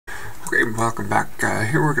Great, welcome back.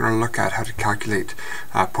 Here we're going to look at how to calculate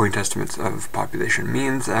point estimates of population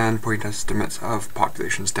means and point estimates of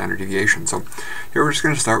population standard deviation. So here we're just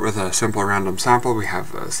going to start with a simple random sample. We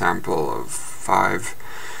have a sample of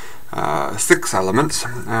 6 elements.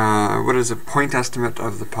 What is a point estimate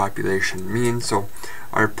of the population mean? So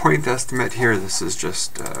our point estimate here, this is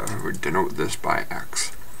just, we denote this by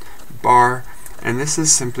x bar, and this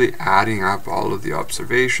is simply adding up all of the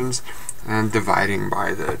observations and dividing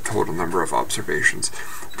by the total number of observations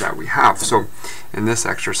that we have. So in this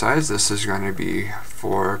exercise, this is going to be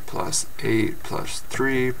 4 plus 8 plus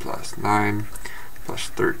 3 plus 9 plus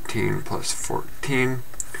 13 plus 14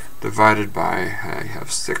 divided by, I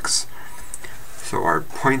have 6. So our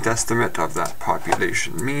point estimate of that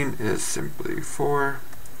population mean is simply 4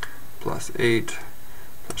 plus 8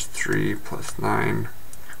 plus 3 plus 9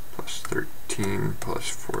 plus 13 plus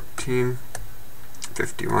 14,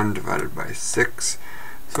 51 divided by 6,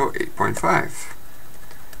 so 8.5.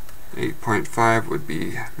 8.5 would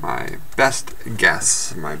be my best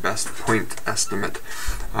guess, my best point estimate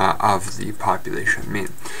of the population mean.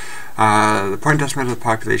 The point estimate of the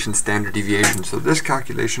population standard deviation. So this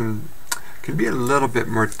calculation can be a little bit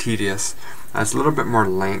more tedious. It's a little bit more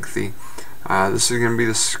lengthy. This is going to be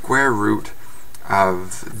the square root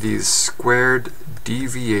of these squared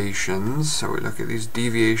deviations. So we look at these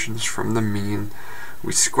deviations from the mean,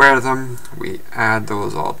 we square them, we add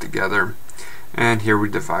those all together, and here we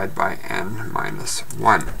divide by n minus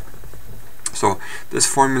 1. So this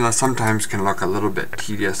formula sometimes can look a little bit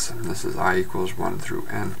tedious. This is I equals 1 through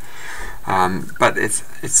n. But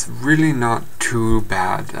it's really not too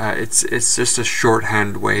bad. It's just a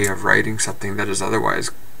shorthand way of writing something that is otherwise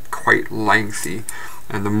quite lengthy.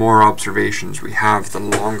 And the more observations we have, the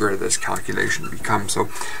longer this calculation becomes. So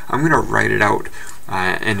I'm going to write it out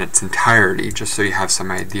in its entirety, just so you have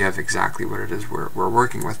some idea of exactly what it is we're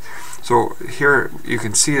working with. So here you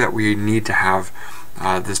can see that we need to have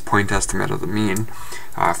this point estimate of the mean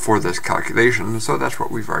for this calculation. So that's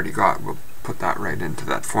what we've already got. We'll put that right into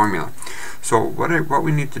that formula. So what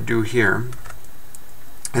we need to do here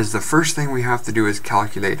is the first thing we have to do is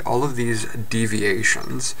calculate all of these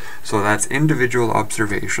deviations. So that's individual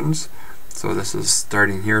observations. So this is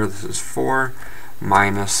starting here, this is 4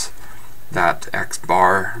 minus that x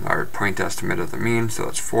bar, our point estimate of the mean. So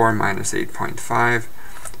it's 4 minus 8.5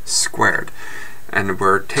 squared. And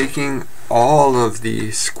we're taking all of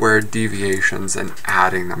the squared deviations and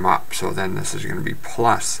adding them up. So then this is going to be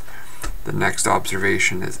plus. The next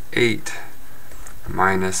observation is 8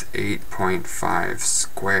 minus 8.5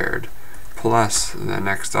 squared, plus the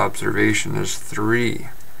next observation is 3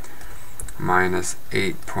 minus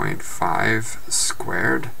 8.5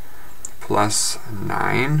 squared, plus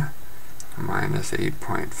 9 minus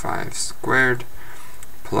 8.5 squared,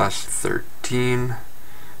 plus 13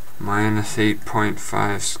 minus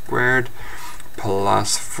 8.5 squared,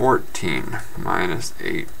 plus 14 minus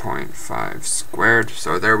 8.5 squared.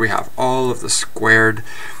 So there we have all of the squared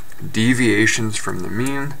deviations from the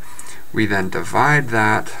mean. We then divide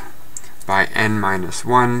that by n minus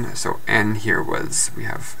 1. So n here was, we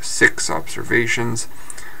have 6 observations,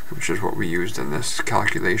 which is what we used in this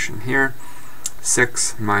calculation here.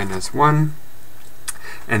 6 minus 1.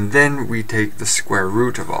 And then we take the square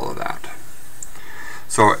root of all of that.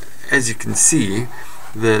 So as you can see,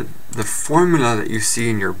 the formula that you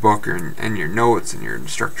see in your book or in your notes and your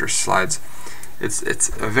instructor's slides, it's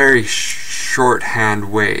a very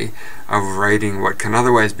shorthand way of writing what can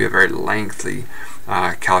otherwise be a very lengthy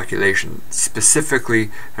calculation, specifically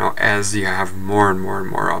as you have more and more and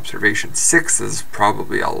more observations. 6 is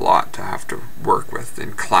probably a lot to have to work with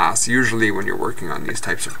in class. Usually when you're working on these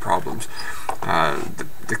types of problems,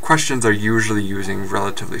 the questions are usually using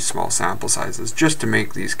relatively small sample sizes just to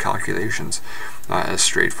make these calculations as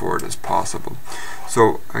straightforward as possible.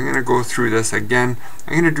 So I'm going to go through this again.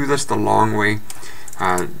 I'm going to do this the long way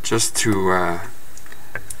just to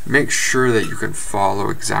make sure that you can follow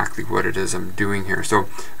exactly what it is I'm doing here. So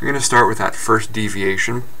I'm going to start with that first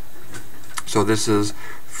deviation. So this is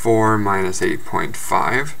 4 minus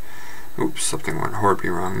 8.5. Oops, something went horribly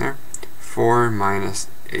wrong there. 4 minus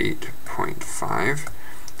 8.5.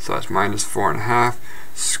 So that's minus 4.5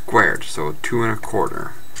 squared. So 2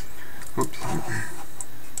 1/4. Oops.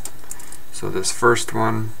 So this first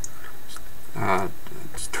one,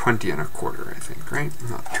 it's 20 1/4, I think, right?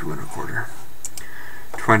 Not 2 1/4.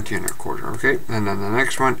 20 1/4, okay? And then the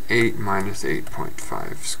next one, 8 minus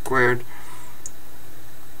 8.5 squared.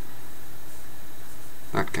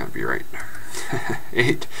 That can't be right.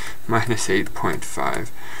 8 minus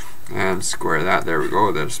 8.5, and square that. There we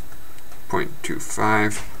go. There's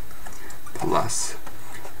 0.25 plus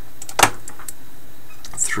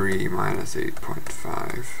 3 minus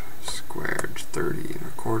 8.5 squared, 30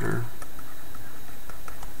 1/4.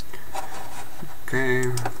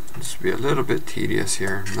 Okay, this will be a little bit tedious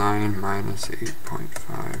here. 9 minus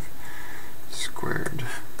 8.5 squared.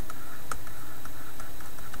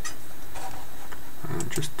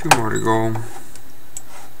 Just 2 more to go.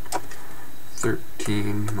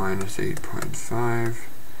 13 minus 8.5,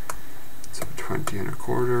 so 20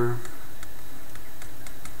 1/4.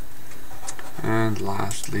 And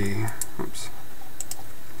lastly,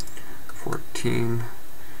 14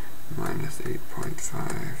 minus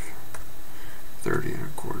 8.5, 30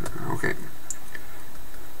 1/4. Okay.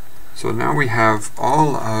 So now we have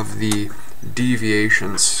all of the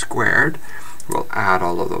deviations squared. We'll add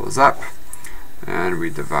all of those up, and we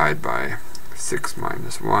divide by 6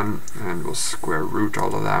 minus 1, and we'll square root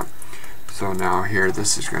all of that. So now here,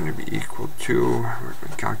 this is going to be equal to, where'd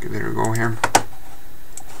my calculator go here?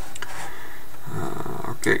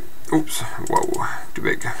 Okay, oops, whoa, too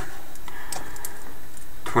big.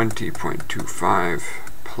 20.25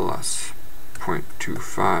 plus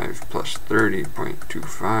 0.25 plus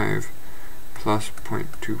 30.25 plus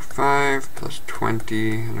 0.25 plus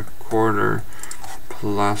 20 1/4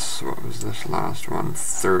 plus, what was this last one?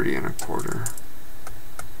 30 1/4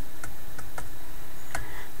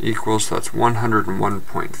 equals, so that's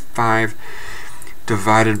 101.5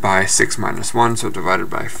 divided by 6 minus 1, so divided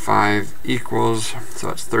by 5 equals, so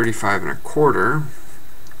that's 35 1/4.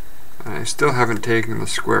 And I still haven't taken the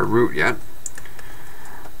square root yet.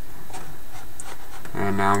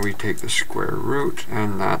 And now we take the square root,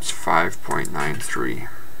 and that's 5.93.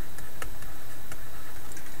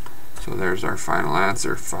 So there's our final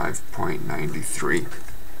answer, 5.93.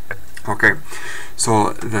 Okay,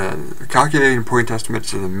 so the calculating point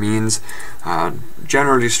estimates of the means,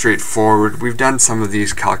 generally straightforward. We've done some of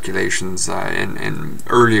these calculations in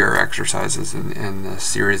earlier exercises in the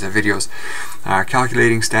series of videos.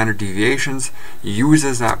 Calculating standard deviations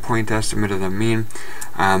uses that point estimate of the mean,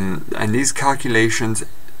 and these calculations,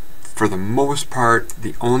 for the most part,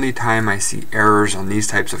 the only time I see errors on these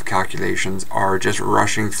types of calculations are just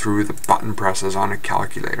rushing through the button presses on a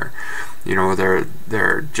calculator. You know,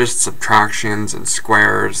 they're just subtractions and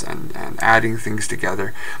squares and adding things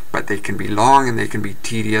together, but they can be long and they can be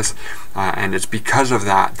tedious, and it's because of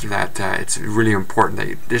that it's really important that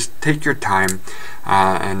you just take your time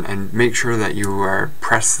and make sure that you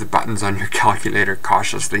press the buttons on your calculator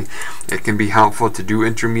cautiously. It can be helpful to do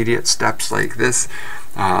intermediate steps like this.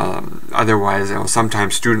 Otherwise, you know,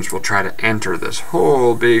 sometimes students will try to enter this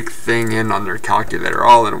whole big thing in on their calculator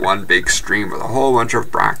all in one big stream with a whole bunch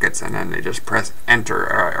of brackets, and then they just press enter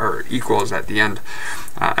or equals at the end.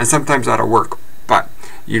 And sometimes that'll work, but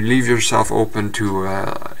you leave yourself open to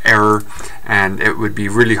error, and it would be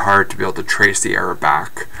really hard to be able to trace the error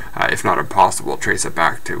back, if not impossible, trace it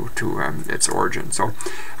back to its origin. So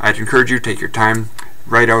I'd encourage you to take your time,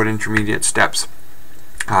 write out intermediate steps,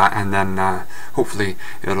 and then hopefully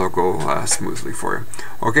it'll go smoothly for you.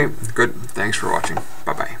 Okay, good. Thanks for watching.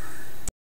 Bye-bye.